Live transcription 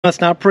It's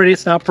not pretty,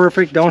 it's not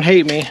perfect, don't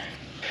hate me.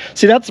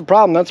 See, that's the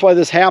problem, that's why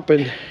this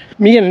happened.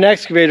 Me and an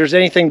excavator is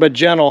anything but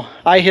gentle.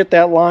 I hit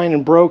that line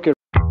and broke it.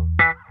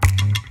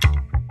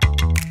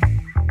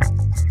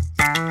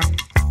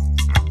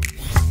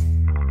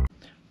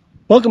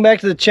 Welcome back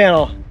to the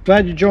channel,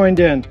 glad you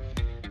joined in.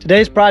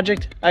 Today's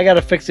project, I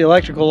gotta fix the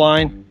electrical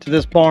line to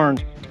this barn.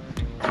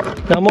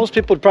 Now most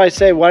people would probably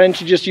say, why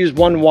didn't you just use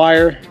one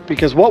wire?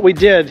 Because what we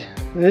did,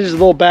 and this is a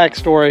little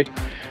backstory,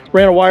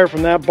 ran a wire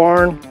from that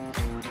barn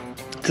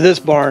to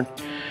this barn.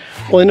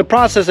 Well, in the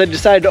process, I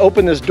decided to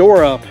open this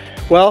door up.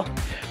 Well,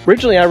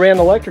 originally I ran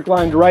the electric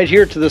line right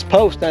here to this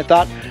post, and I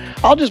thought,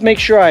 I'll just make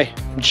sure I'm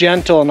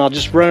gentle and I'll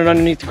just run it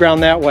underneath the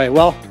ground that way.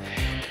 Well,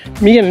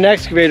 me and an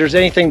excavator is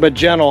anything but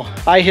gentle.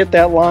 I hit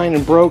that line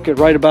and broke it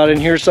right about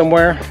in here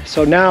somewhere.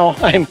 So now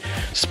I'm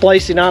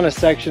splicing on a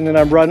section and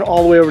I'm running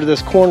all the way over to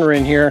this corner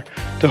in here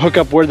to hook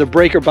up where the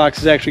breaker box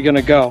is actually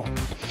gonna go.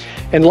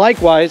 And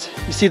likewise,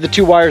 you see the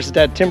two wires at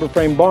that timber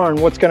frame barn.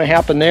 What's gonna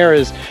happen there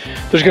is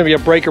there's gonna be a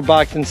breaker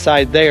box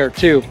inside there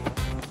too.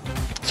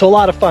 So a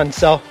lot of fun,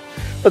 so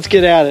let's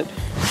get at it.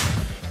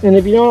 And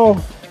if you know,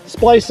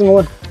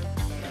 splicing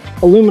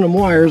aluminum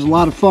wire is a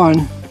lot of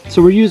fun.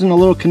 So we're using the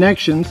little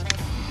connections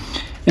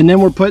and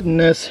then we're putting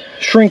this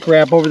shrink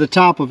wrap over the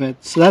top of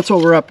it. So that's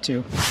what we're up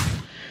to.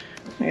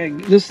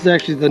 This is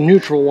actually the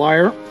neutral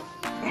wire.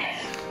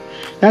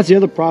 That's the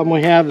other problem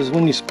we have is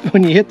when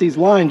you hit these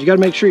lines, you got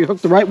to make sure you hook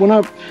the right one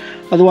up.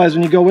 Otherwise,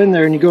 when you go in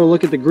there and you go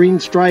look at the green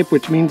stripe,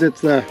 which means it's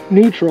the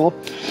neutral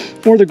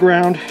or the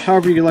ground,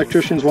 however you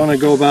electricians want to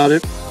go about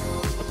it.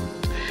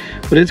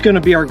 But it's going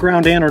to be our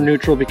ground and our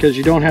neutral because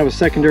you don't have a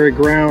secondary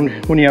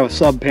ground when you have a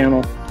sub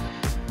panel.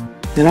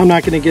 And I'm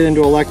not going to get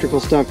into electrical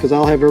stuff because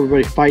I'll have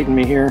everybody fighting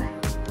me here.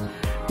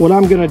 What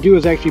I'm going to do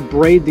is actually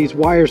braid these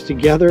wires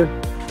together.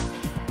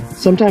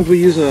 Sometimes we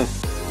use a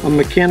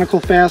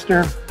mechanical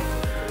fastener.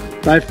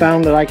 I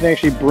found that I can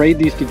actually braid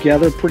these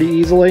together pretty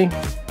easily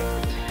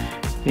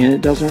and it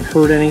doesn't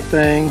hurt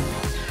anything.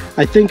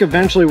 I think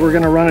eventually we're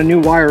going to run a new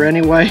wire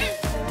anyway,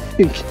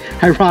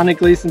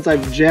 ironically, since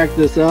I've jacked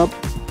this up.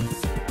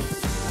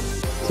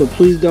 So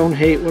please don't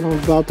hate what I'm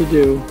about to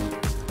do.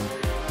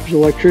 There's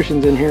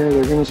electricians in here,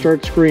 they're going to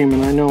start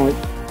screaming, I know it.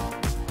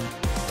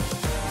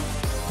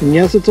 And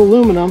yes, it's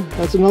aluminum.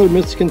 That's another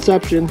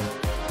misconception.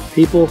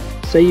 People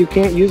say you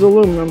can't use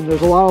aluminum.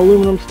 There's a lot of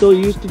aluminum still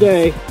used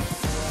today.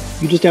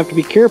 You just have to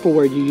be careful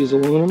where you use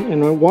aluminum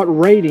and what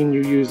rating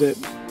you use it.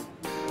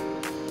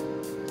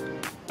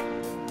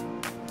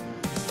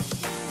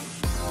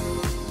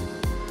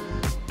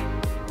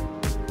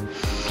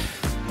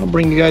 I'll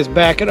bring you guys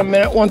back in a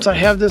minute once I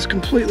have this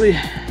completely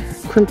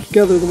crimped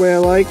together the way I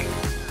like.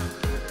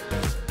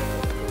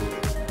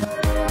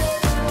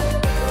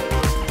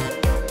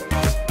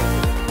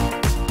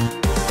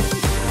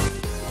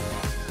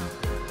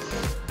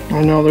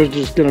 I know there's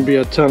just going to be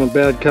a ton of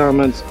bad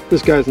comments.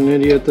 This guy's an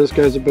idiot, this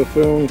guy's a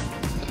buffoon.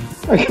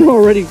 I can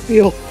already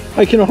feel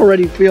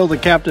the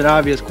Captain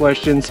Obvious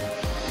questions.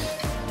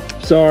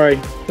 Sorry.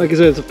 Like I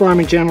said, it's a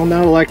farming channel,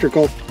 not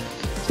electrical,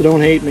 so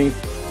don't hate me.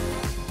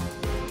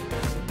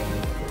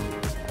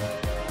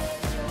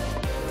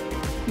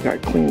 Gotta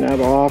clean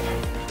that off.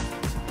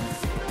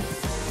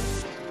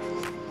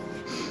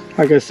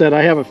 Like I said,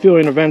 I have a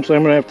feeling eventually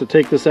I'm going to have to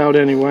take this out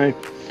anyway.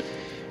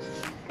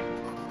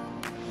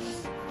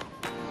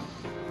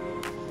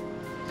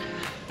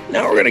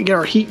 Now we're going to get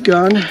our heat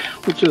gun,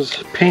 which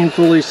is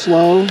painfully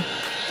slow.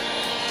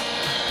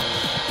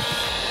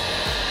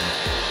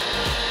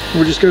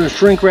 We're just going to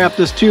shrink wrap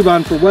this tube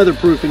on for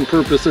weatherproofing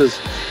purposes.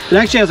 It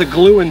actually has a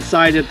glue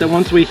inside it that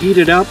once we heat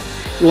it up,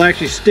 it will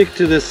actually stick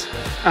to this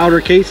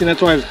outer casing.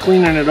 That's why I was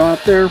cleaning it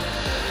off there.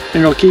 And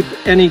it'll keep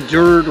any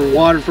dirt or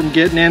water from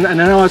getting in. And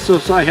then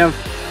also I have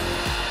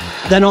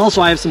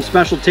some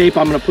special tape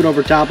I'm going to put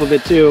over top of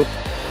it too.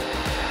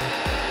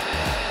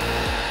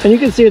 And you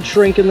can see it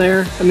shrinking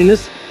there. I mean,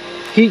 this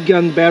heat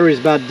gun battery is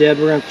about dead.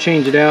 We're going to have to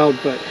change it out,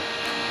 but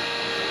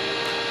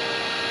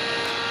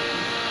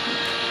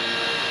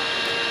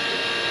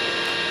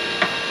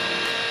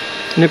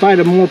and if I had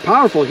a more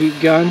powerful heat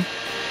gun,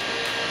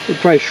 it'd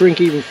probably shrink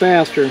even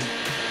faster.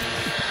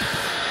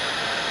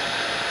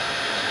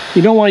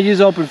 You don't want to use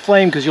open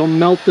flame because you'll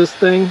melt this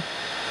thing.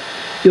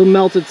 You'll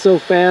melt it so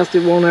fast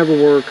it won't ever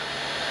work.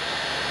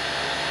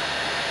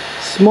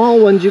 Small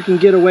ones you can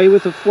get away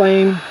with a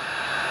flame.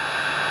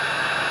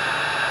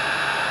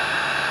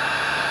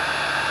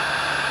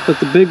 But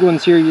the big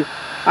ones here,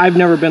 I've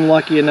never been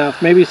lucky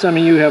enough. Maybe some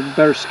of you have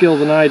better skill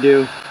than I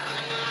do.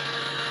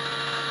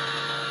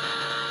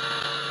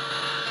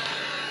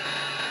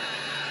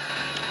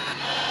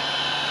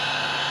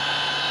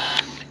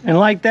 And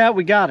like that,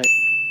 we got it.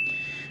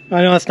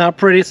 I know it's not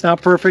pretty, it's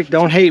not perfect,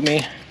 don't hate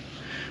me.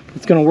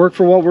 It's gonna work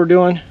for what we're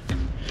doing.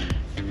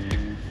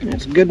 And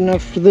it's good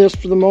enough for this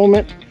for the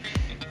moment.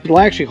 It'll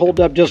actually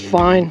hold up just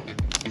fine.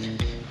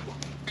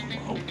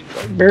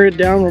 Bury it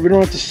down where we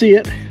don't have to see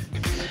it.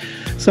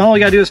 So all we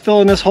gotta do is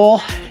fill in this hole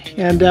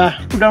and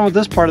we're done with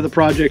this part of the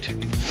project.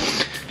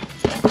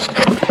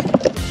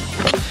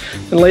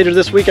 And later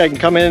this week I can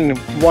come in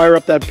and wire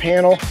up that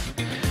panel.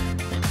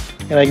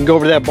 and I can go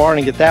over to that barn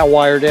and get that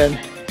wired in.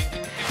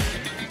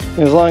 And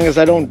as long as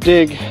I don't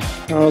dig,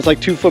 I don't know, it's like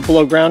 2 foot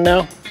below ground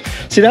now.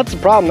 See, that's the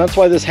problem. That's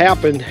why this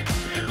happened,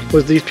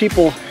 was these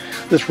people,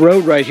 this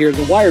road right here,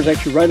 the wire's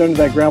actually right under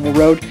that gravel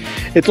road.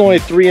 It's only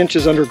 3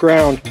 inches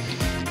underground.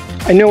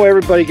 I know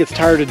everybody gets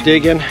tired of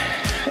digging,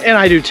 and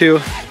I do too.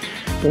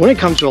 But when it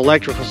comes to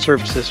electrical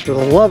services, for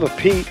the love of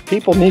Pete,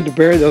 people need to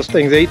bury those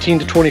things 18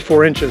 to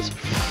 24 inches.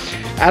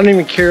 I don't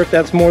even care if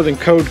that's more than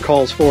code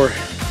calls for.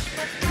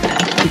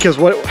 Because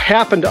what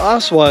happened to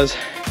us was,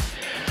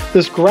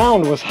 this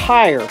ground was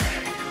higher.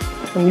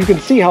 And you can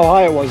see how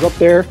high it was up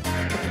there.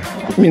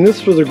 I mean,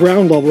 this was the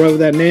ground level where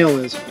that nail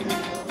is.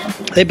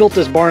 They built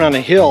this barn on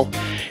a hill,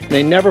 and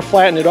they never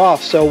flattened it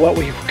off. So what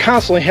we were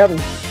constantly having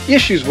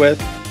issues with,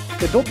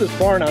 they built this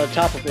barn on the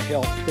top of a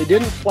hill. They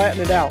didn't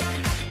flatten it out.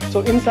 So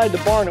inside the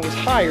barn it was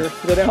higher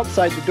than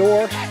outside the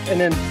door, and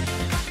then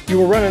you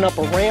were running up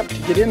a ramp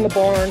to get in the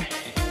barn.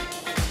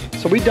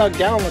 So we dug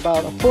down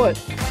about a foot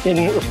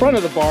in the front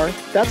of the barn.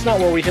 That's not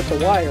where we hit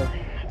the wire.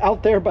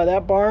 Out there by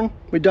that barn,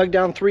 we dug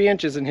down 3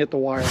 inches and hit the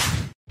wire.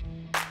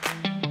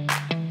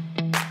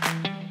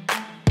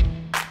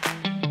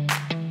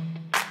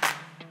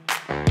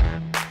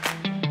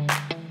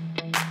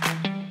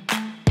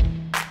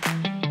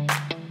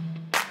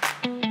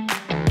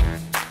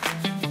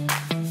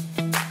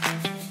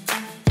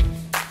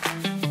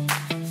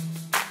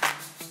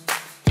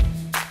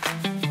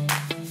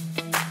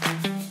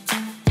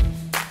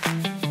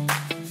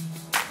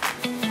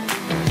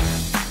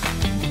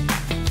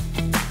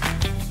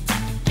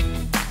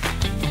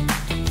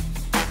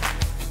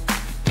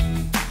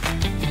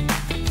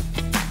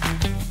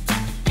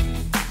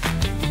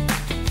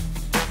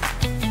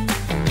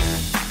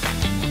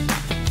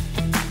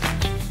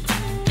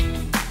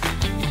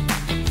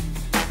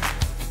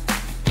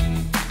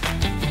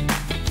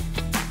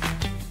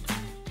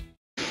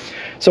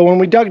 So when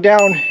we dug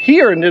down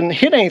here and didn't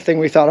hit anything,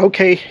 we thought,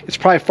 okay, it's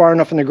probably far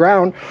enough in the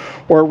ground,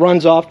 or it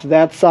runs off to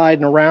that side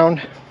and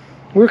around.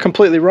 We were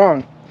completely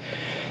wrong.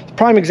 It's a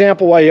prime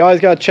example why you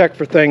always got to check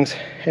for things.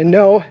 And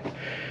no,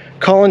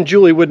 Colin,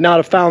 Julie would not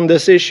have found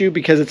this issue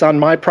because it's on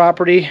my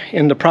property,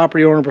 and the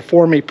property owner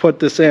before me put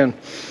this in.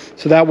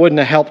 So that wouldn't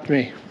have helped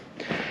me.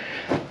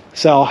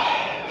 So,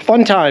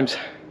 fun times.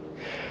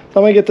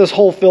 Let me get this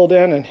hole filled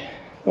in and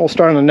we'll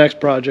start on the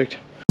next project.